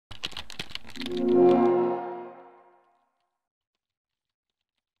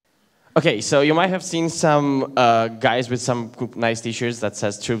Okay, so you might have seen some guys with some nice t-shirts that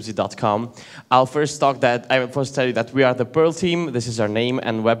says troopsy.com. I'll first tell you that we are the Pearl team, this is our name,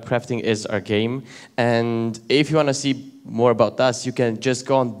 and web crafting is our game. And if you want to see more about us, you can just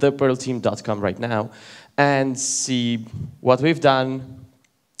go on thepearlteam.com right now and see what we've done.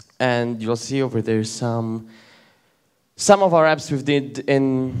 And you'll see over there some of our apps we've did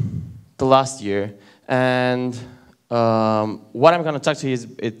in the last year. And what I'm going to talk to you is,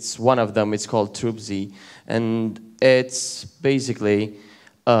 it's one of them. It's called Troopsy, and it's basically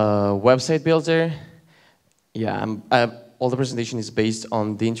a website builder. Yeah, all the presentation is based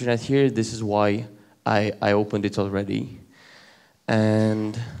on the internet here. This is why I opened it already.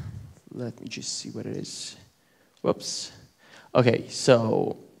 And let me just see what it is. Whoops. Okay,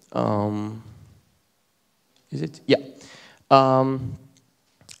 so is it? Yeah.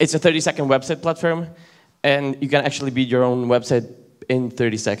 It's a 30-second website platform. And you can actually build your own website in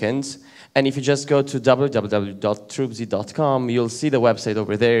 30 seconds. And if you just go to www.troopsy.com, you'll see the website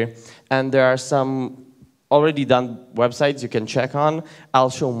over there. And there are some already done websites you can check on.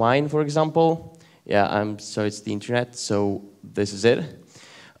 I'll show mine, for example. Yeah, so it's the internet, so this is it.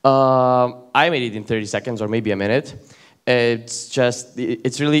 I made it in 30 seconds, or maybe a minute. It's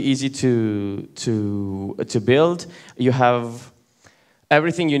really easy to build. You have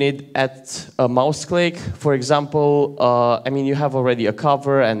everything you need at a mouse click. For example, you have already a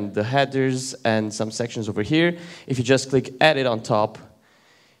cover and the headers and some sections over here. If you just click Edit on top,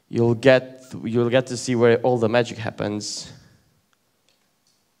 you'll get to see where all the magic happens.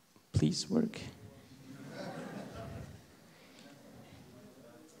 Please work.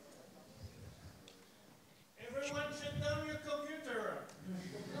 Everyone shut down your computer.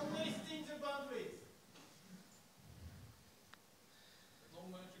 No wasting the bandwidth.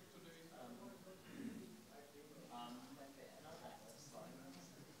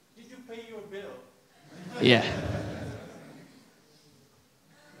 Did you pay your bill? Yeah.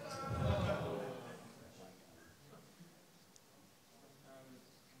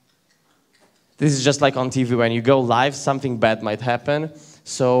 This is just like on TV. When you go live, something bad might happen.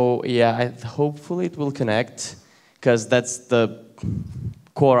 So yeah, hopefully it will connect, because that's the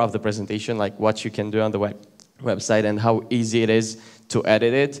core of the presentation, like what you can do on the website and how easy it is to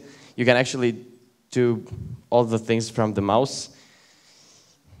edit it. You can actually do all the things from the mouse.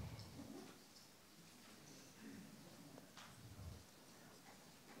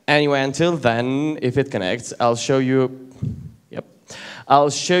 Anyway, until then, if it connects, I'll show you. Yep, I'll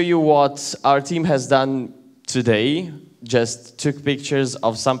show you what our team has done today. Just took pictures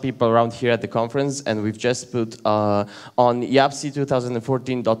of some people around here at the conference, and we've just put on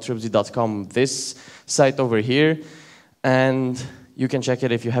YAPC2014.troopsy.com this site over here, and you can check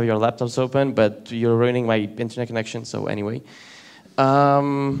it if you have your laptops open, but you're ruining my internet connection, so anyway.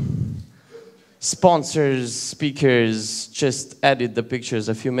 Sponsors, speakers, just added the pictures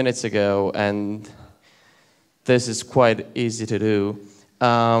a few minutes ago, and this is quite easy to do.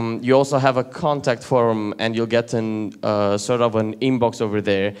 You also have a contact form, and you'll get sort of an inbox over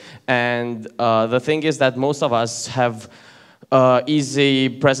there. And the thing is that most of us have easy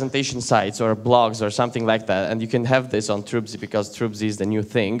presentation sites or blogs or something like that, and you can have this on Troopsy because Troopsy is the new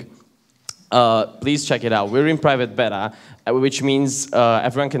thing. Please check it out. We're in private beta, which means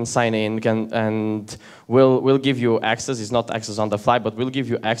everyone can sign in, and we'll give you access. It's not access on the fly, but we'll give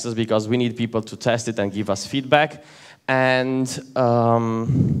you access because we need people to test it and give us feedback. And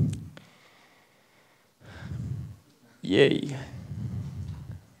yay.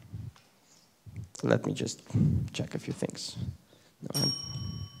 Let me just check a few things. No.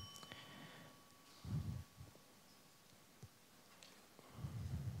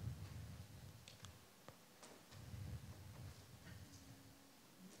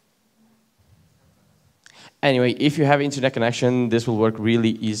 Anyway, if you have internet connection, this will work really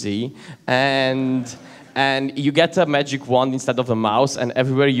easy. And you get a magic wand instead of a mouse, and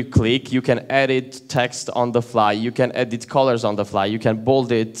everywhere you click, you can edit text on the fly. You can edit colors on the fly. You can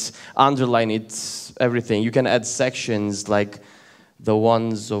bold it, underline it, everything. You can add sections like the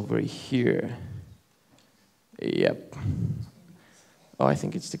ones over here. Yep. Oh, I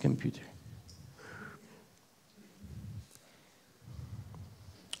think it's the computer.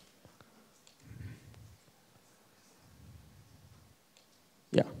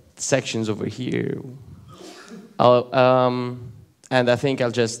 Yeah, sections over here. And I think I'll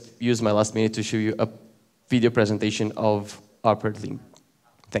just use my last minute to show you a video presentation of our Pearl team.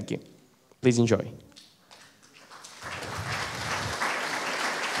 Thank you. Please enjoy.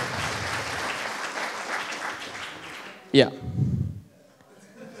 Yeah.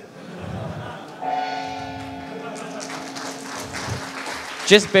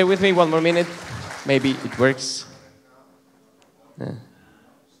 Just bear with me one more minute. Maybe it works.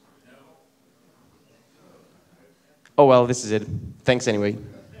 Oh well, this is it. Thanks anyway.